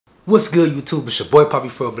What's good, YouTube? It's your boy Poppy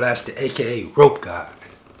for a Blaster, aka Rope God.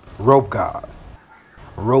 Rope God.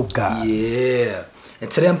 Rope God. Yeah. And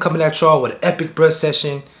today I'm coming at y'all with an epic brush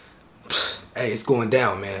session. Hey, it's going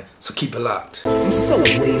down, man. So keep it locked. I'm so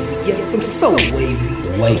wavy, yes, I'm so wavy.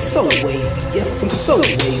 Wavy. So wavy, yes, I'm so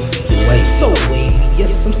wavy. Wavy. So wavy,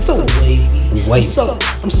 yes, I'm so wavy. Wavy.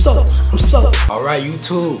 I'm so. Alright,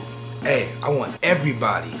 YouTube. Hey, I want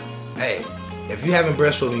everybody. Hey, if you haven't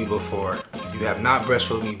brushed with me before, if you have not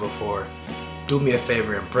brushed with me before, do me a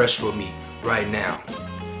favor and brush with me right now.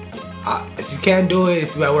 If you can't do it,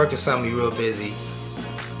 if you're at work or something, you're real busy,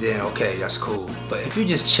 then okay, that's cool. But if you're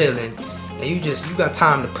just chilling and you got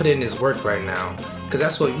time to put in this work right now, because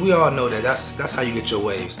that's what we all know, that's how you get your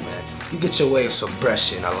waves, man. You get your waves from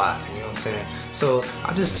brushing a lot, you know what I'm saying? So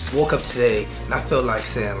I just woke up today and I felt like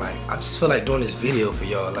saying, like, I just feel like doing this video for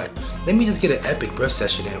y'all. Like, let me just get an epic brush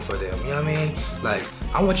session in for them, you know what I mean? Like,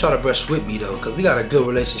 I want y'all to brush with me though, because we got a good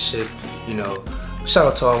relationship, you know. Shout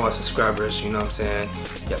out to all my subscribers, you know what I'm saying?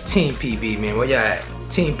 Yeah, Team PB, man, where y'all at?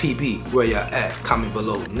 Team PB, where y'all at? Comment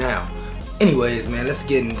below now. Anyways, man, let's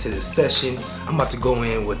get into this session. I'm about to go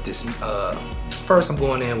in with this, first I'm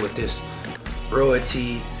going in with this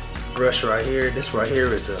royalty brush right here. This right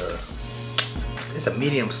here is it's a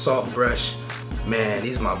medium soft brush. Man,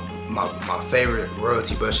 these are my favorite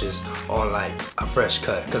royalty brushes on like a fresh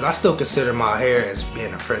cut, because I still consider my hair as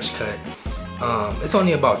being a fresh cut. It's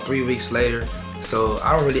only about 3 weeks later, so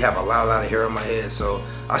I don't really have a lot of hair on my head, so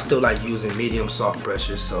I still like using medium soft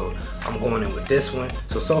brushes. So I'm going in with this one.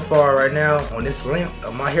 So far right now on this length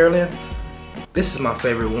of my hair length, this is my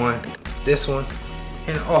favorite one, this one,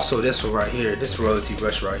 and also this one right here, this royalty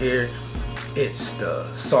brush right here. It's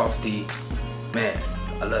the Softy. Man,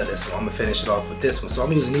 I love this one. I'm gonna finish it off with this one. So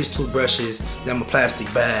I'm using these two brushes, then I'm a plastic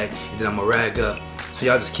bag, and then I'm gonna rag up. So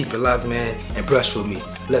y'all just keep it locked, man, and brush with me.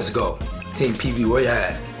 Let's go. Team PB, where y'all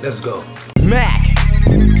at? Let's go. Mac.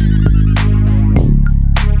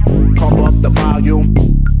 Pump up the volume.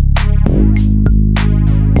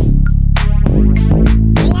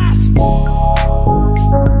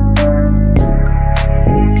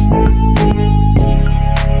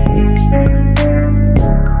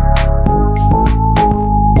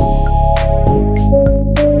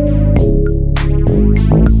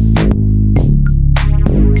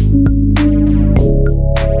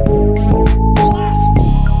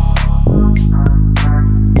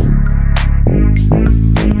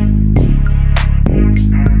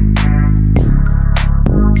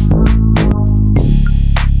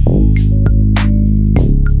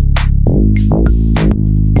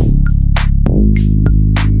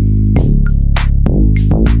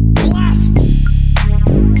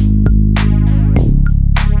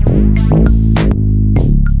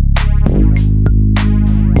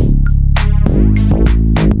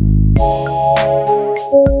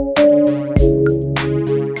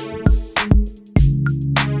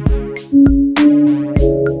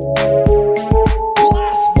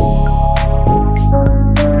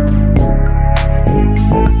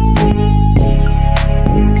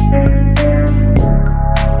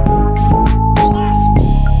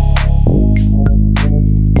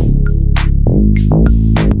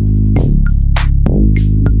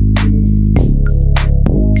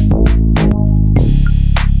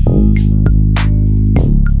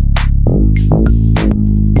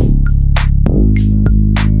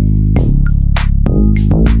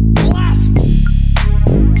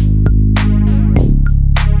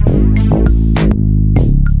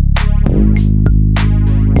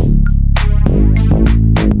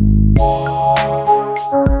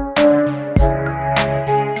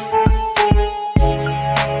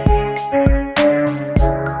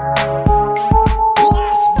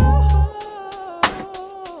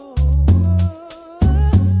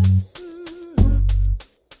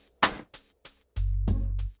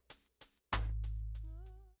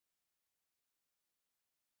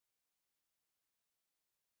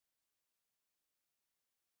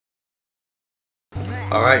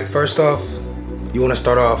 Alright, first off, you want to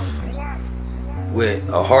start off with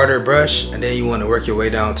a harder brush, and then you want to work your way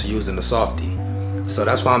down to using the Softy. So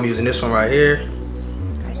that's why I'm using this one right here.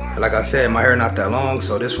 And like I said, my hair not that long,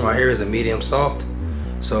 so this one right here is a medium soft.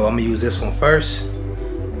 So I'm going to use this one first,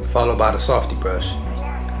 followed by the Softy brush.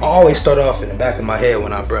 I always start off in the back of my head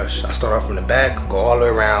when I brush. I start off from the back, go all the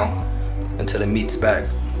way around until it meets back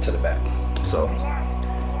to the back. So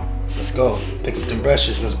let's go. Pick up them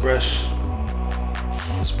brushes. Let's brush.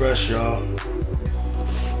 Let's brush, y'all.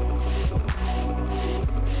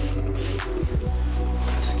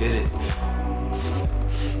 Let's get it.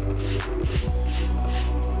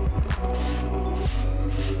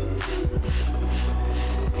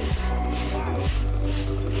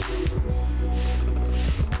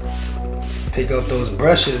 Pick up those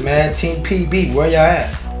brushes, man. Team PB, where y'all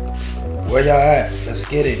at? Where y'all at? Let's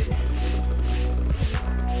get it.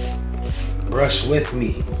 Brush with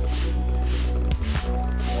me.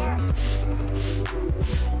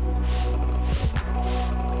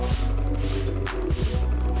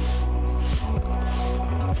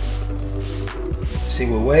 See,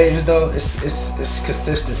 with waves though, it's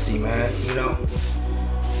consistency, man. You know,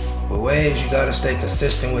 with waves, you gotta stay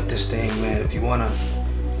consistent with this thing, man. If you wanna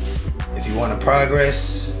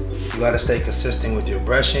progress, you gotta stay consistent with your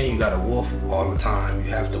brushing. You gotta woof all the time. You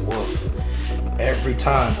have to woof every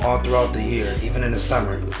time, all throughout the year, even in the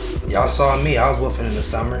summer. Y'all saw me, I was woofing in the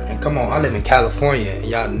summer. And come on, I live in California, and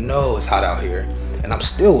y'all know it's hot out here, and I'm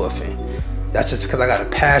still woofing. That's just because I got a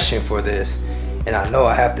passion for this. And I know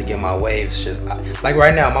I have to get my waves just like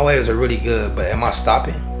right now. My waves are really good, but am I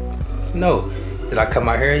stopping? No. Did I cut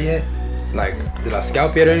my hair yet? Like, did I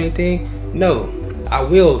scalp yet or anything? No. I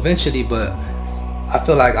will eventually, but I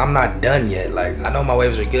feel like I'm not done yet. Like, I know my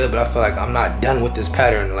waves are good, but I feel like I'm not done with this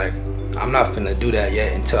pattern. Like, I'm not finna do that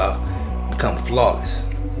yet until I become flawless.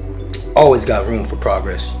 Always got room for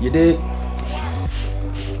progress. You dig?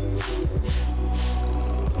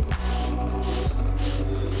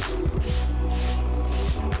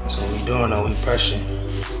 Doing though, we brushing,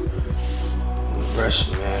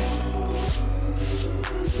 man.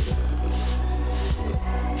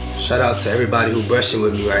 Shout out to everybody who brushing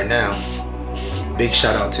with me right now. Big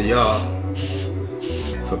shout out to y'all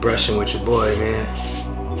for brushing with your boy, man.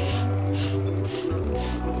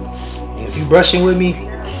 And if you brushing with me,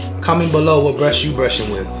 comment below what brush you brushing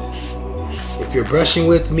with. If you're brushing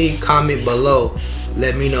with me, comment below.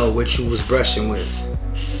 Let me know what you was brushing with.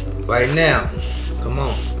 Right now, come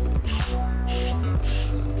on.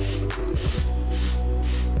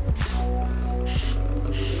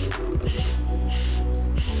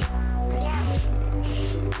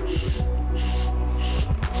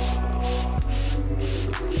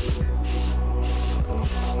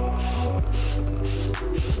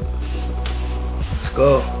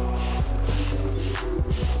 Go.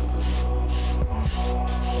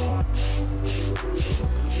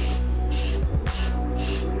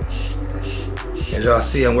 As y'all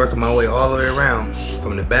see, I'm working my way all the way around,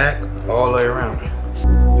 from the back all the way around.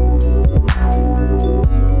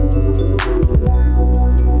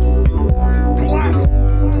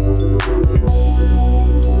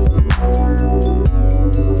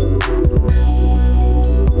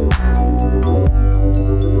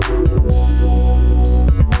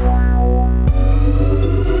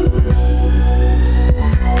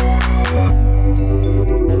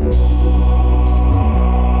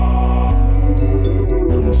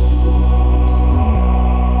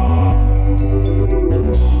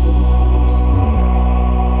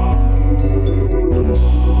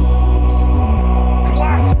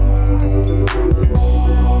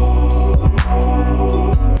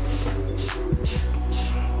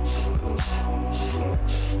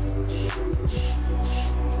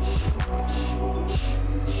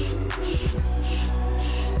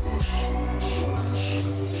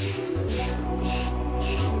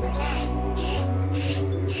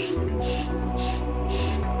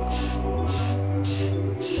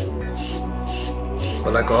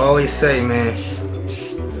 But like I always say, man,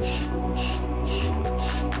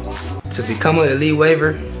 to become an elite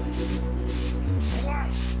waver,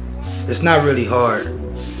 it's not really hard.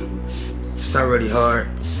 It's not really hard.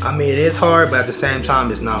 I mean, it is hard, but at the same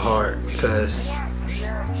time, it's not hard because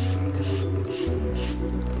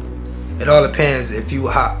it all depends if you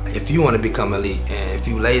want to become elite and if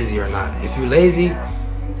you lazy or not. If you lazy,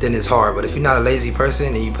 then it's hard. But if you're not a lazy person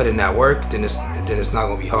and you put in that work, then it's not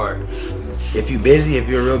gonna be hard. If you're busy, if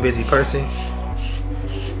you're a real busy person,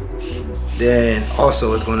 then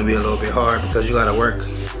also it's gonna be a little bit hard because you gotta work.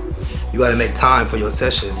 You gotta make time for your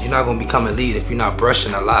sessions. You're not gonna become elite if you're not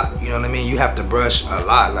brushing a lot. You know what I mean? You have to brush a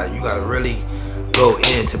lot. Like, you gotta really go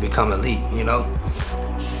in to become elite, you know?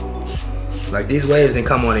 Like, these waves didn't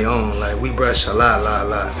come on their own. Like, we brush a lot,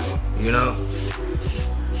 you know?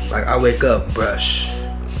 Like, I wake up, brush.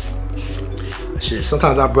 Shit,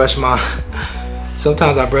 sometimes I brush my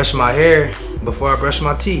hair before I brush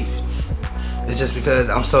my teeth. It's just because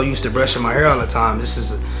I'm so used to brushing my hair all the time. This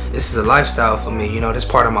is a lifestyle for me, you know. This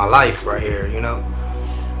part of my life right here, you know.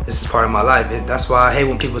 This is part of my life. That's why I hate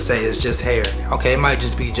when people say it's just hair. Okay, it might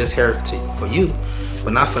just be just hair for you,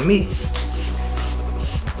 but not for me.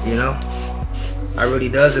 You know, I really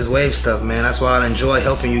does this wave stuff, man. That's why I enjoy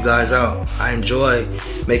helping you guys out. I enjoy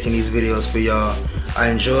making these videos for y'all. I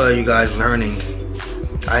enjoy you guys learning.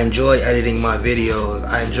 I enjoy editing my videos.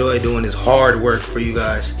 I enjoy doing this hard work for you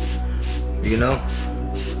guys, you know.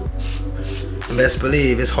 best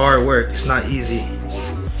believe it's hard work. It's not easy.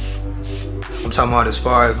 I'm talking about as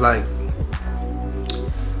far as like,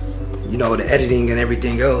 you know, the editing and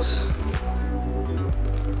everything else.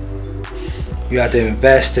 You have to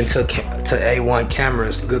invest into A1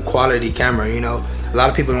 cameras, good quality camera. You know, a lot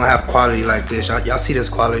of people don't have quality like this. Y'all see this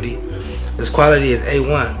quality? This quality is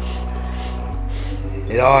A1.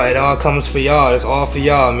 It all comes for y'all. It's all for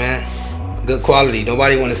y'all, man. Good quality.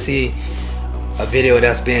 Nobody want to see a video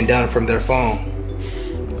that's being done from their phone.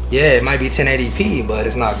 Yeah, it might be 1080p, but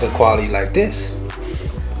it's not good quality like this.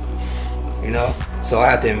 You know, so I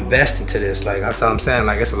have to invest into this. Like that's what I'm saying.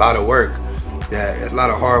 Like it's a lot of work. It's a lot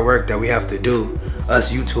of hard work that we have to do,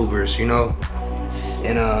 us YouTubers. You know,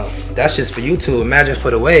 and that's just for YouTube. Imagine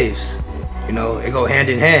for the waves. You know, it go hand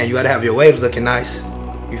in hand. You gotta have your waves looking nice.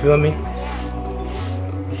 You feel me?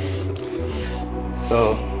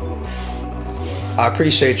 So I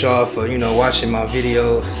appreciate y'all for, you know, watching my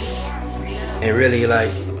videos and really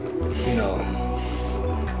like, you know,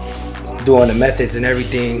 doing the methods and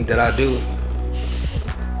everything that I do,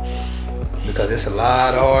 because it's a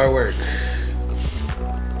lot of hard work.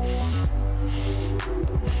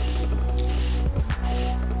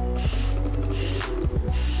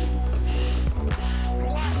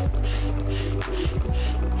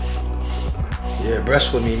 Yeah,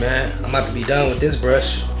 brush with me, man. I'm about to be done with this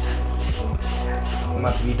brush. I'm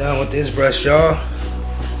about to be done with this brush, y'all.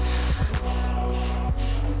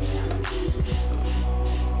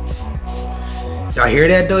 Y'all hear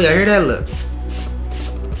that though? Y'all hear that? Look.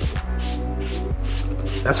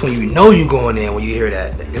 That's when you know you going in, when you hear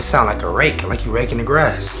that. It sound like a rake, like you raking the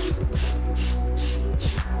grass.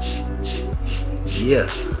 Yeah.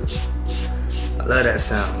 I love that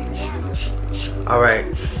sound. Alright.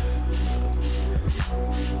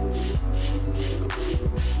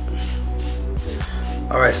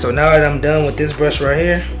 Alright, so now that I'm done with this brush right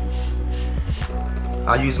here,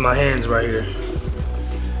 I'll use my hands right here.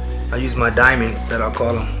 I use my diamonds, that I'll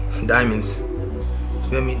call them. Diamonds.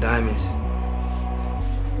 Feel me? Diamonds.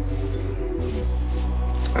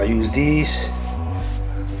 I use these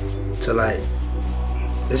to like,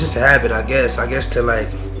 it's just a habit, I guess. I guess to like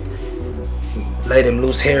lay them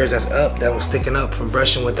loose hairs that's up, that was sticking up from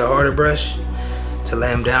brushing with the harder brush, to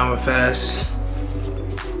lay them down real fast.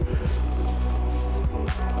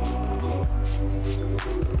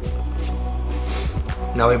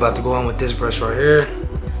 Now we're about to go on with this brush right here.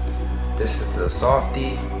 This is the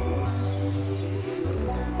Softy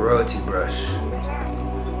Royalty brush.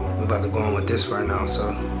 We're about to go on with this right now,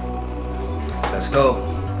 so let's go.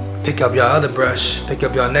 Pick up y'all other brush. Pick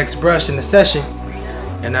up y'all next brush in the session,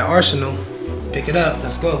 in that arsenal. Pick it up.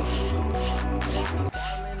 Let's go.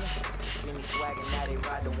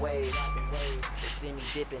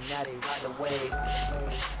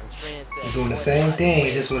 We're doing the same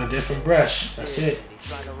thing, just with a different brush. That's it.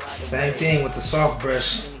 Same thing with the soft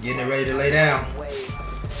brush. Getting it ready to lay down.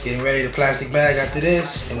 Getting ready to plastic bag after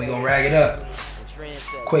this, and we're gonna rag it up.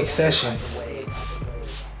 Quick session.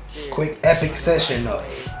 Quick epic session though.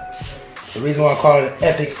 The reason why I call it an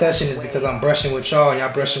epic session is because I'm brushing with y'all and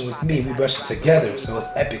y'all brushing with me. We brushing together, so it's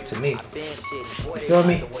epic to me. You feel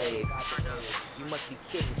me?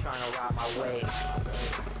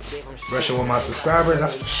 Brushing with my subscribers,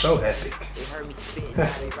 that's for sure epic.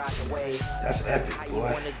 That's epic,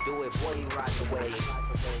 boy.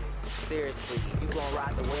 Seriously, you gon'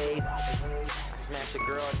 ride the wave? I smashed a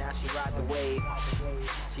girl, now she ride the wave.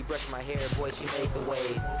 She brushed my hair, boy, she made the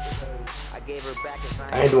wave. I gave her back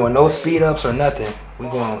and I ain't doing no speed ups or nothing. We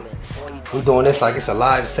doing this like it's a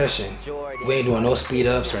live session. We ain't doing no speed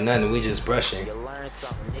ups or nothing. We just brushing.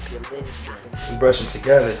 We brushing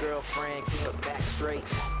together.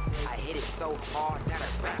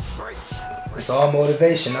 It's all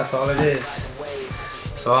motivation. That's all it is.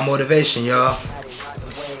 It's all motivation, y'all.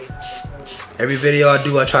 Every video I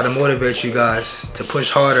do, I try to motivate you guys to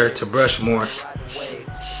push harder, to brush more.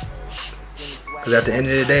 Because at the end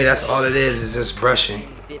of the day, that's all it is just brushing.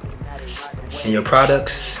 And your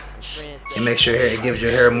products, it makes your hair, it gives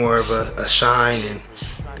your hair more of a shine and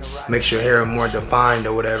makes your hair more defined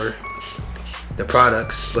or whatever. The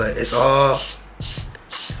products, but it's all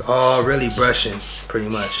really brushing, pretty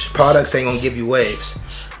much. Products ain't gonna give you waves.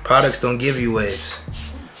 Products don't give you waves.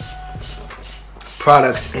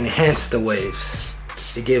 Products enhance the waves.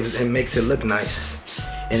 It makes it look nice,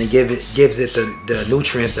 and it gives it the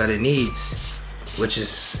nutrients that it needs, which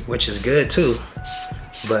is good too.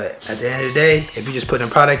 But at the end of the day, if you just putting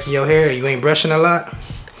product in your hair and you ain't brushing a lot,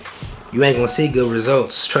 you ain't gonna see good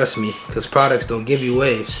results. Trust me, because products don't give you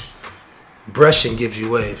waves. Brushing gives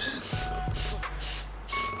you waves.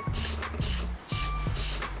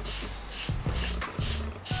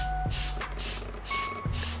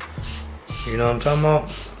 You know what I'm talking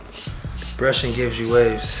about? Brushing gives you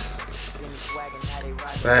waves.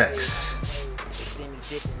 Facts.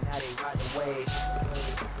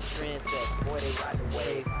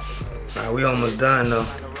 Alright, we almost done though.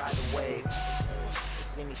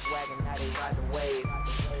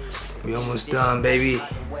 We almost done, baby.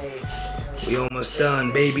 We almost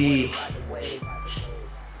done, baby.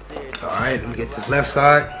 Alright, let me get this left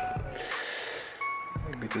side.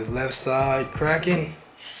 Get this left side cracking.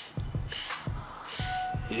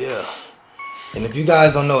 Yeah. And if you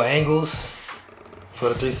guys don't know angles for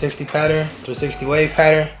the 360 pattern, 360 wave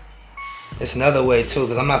pattern, it's another way too,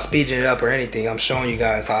 because I'm not speeding it up or anything. I'm showing you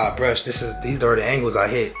guys how I brush. These are the angles I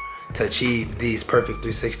hit to achieve these perfect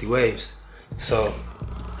 360 waves. So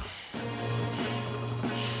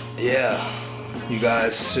yeah, you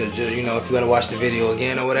guys should just, you know, if you gotta watch the video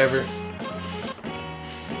again or whatever,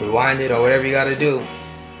 rewind it or whatever you gotta do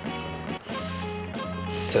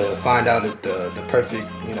to find out the perfect,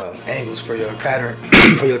 you know, angles for your pattern,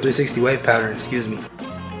 for your 360 wave pattern, excuse me.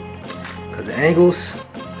 Because the angles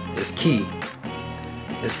is key.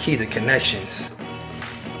 It's key to connections.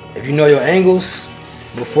 If you know your angles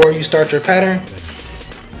before you start your pattern,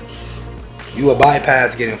 you will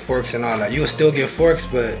bypass getting forks and all that. You will still get forks,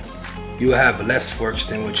 but you will have less forks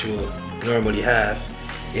than what you will normally have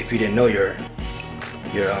if you didn't know your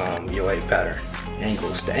wave pattern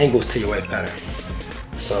angles, the angles to your wave pattern.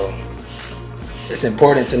 So it's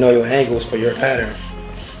important to know your angles for your pattern.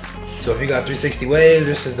 So if you got 360 waves,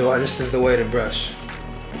 this is the way to brush.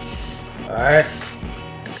 All right,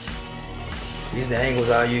 these are the angles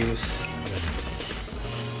I use.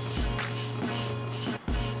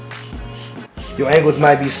 Your angles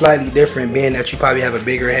might be slightly different, being that you probably have a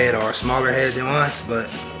bigger head or a smaller head than mine, but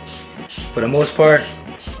for the most part,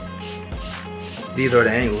 these are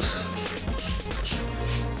the angles.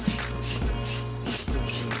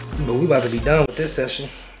 But we about to be done with this session.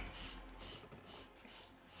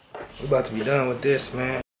 We about to be done with this,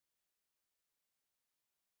 man.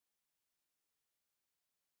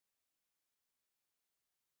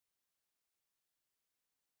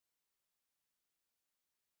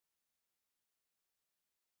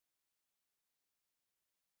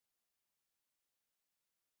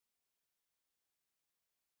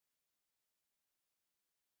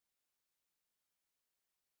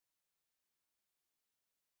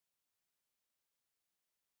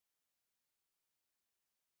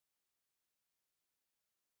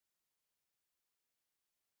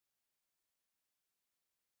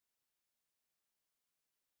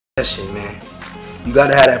 Shit, man, you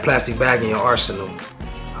gotta have that plastic bag in your arsenal.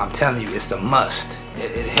 I'm telling you, it's a must.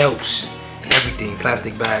 It helps everything.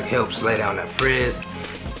 Plastic bag helps lay down that frizz.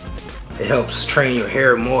 It helps train your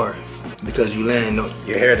hair more because you laying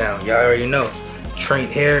your hair down. Y'all already know,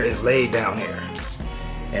 trained hair is laid down hair,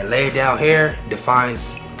 and laid down hair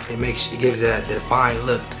defines. It gives that defined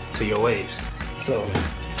look to your waves. So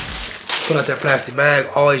pull out that plastic bag.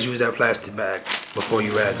 Always use that plastic bag before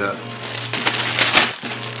you rag up.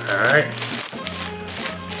 Alright.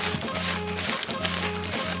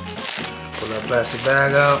 Pull that plastic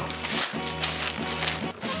bag out.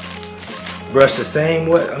 Brush the same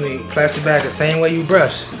way, plastic bag the same way you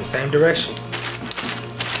brush. The same direction.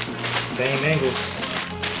 Same angles.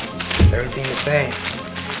 Everything the same.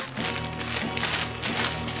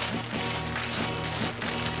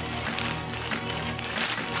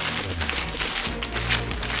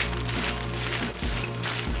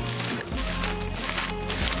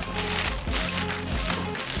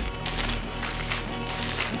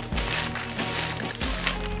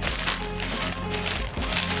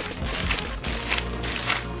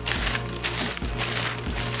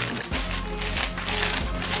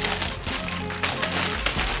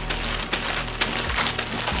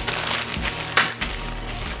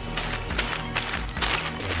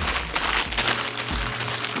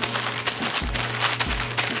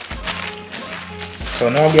 So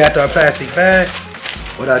normally after a plastic bag,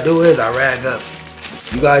 what I do is I rag up.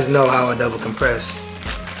 You guys know how I double compress.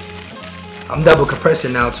 I'm double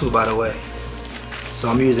compressing now too, by the way. So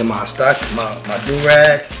I'm using my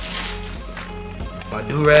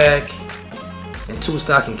do-rag, and 2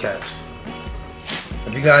 stocking caps.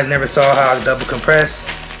 If you guys never saw how I double compress,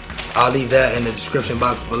 I'll leave that in the description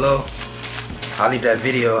box below. I'll leave that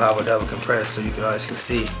video how I double compress so you guys can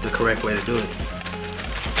see the correct way to do it.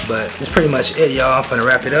 But that's pretty much it, y'all. I'm gonna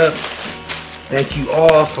wrap it up. Thank you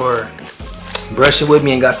all for brushing with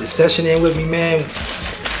me and got this session in with me, man.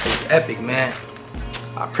 It was epic, man.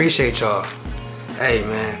 I appreciate y'all. Hey,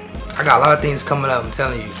 man, I got a lot of things coming up. I'm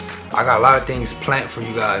telling you, I got a lot of things planned for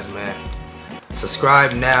you guys, man.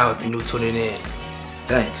 Subscribe now if you're new tuning in.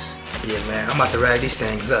 Thanks. Yeah, man, I'm about to rag these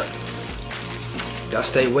things up. Y'all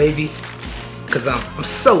stay wavy, cause I'm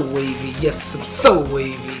so wavy. Yes, I'm so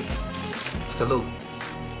wavy. Salute.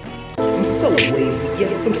 I'm so wavy,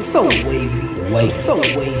 yes, I'm so wavy. I'm so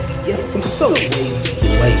wavy, yes, I'm so wavy.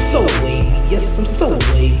 So wavy, yes, I'm so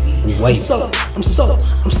wavy.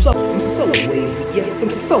 I'm so wavy, yes, I'm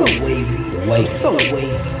so wavy. So wavy,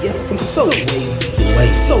 yes, I'm so wavy.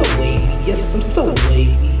 So wavy, yes, I'm so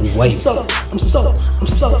wavy. I'm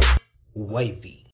so wavy.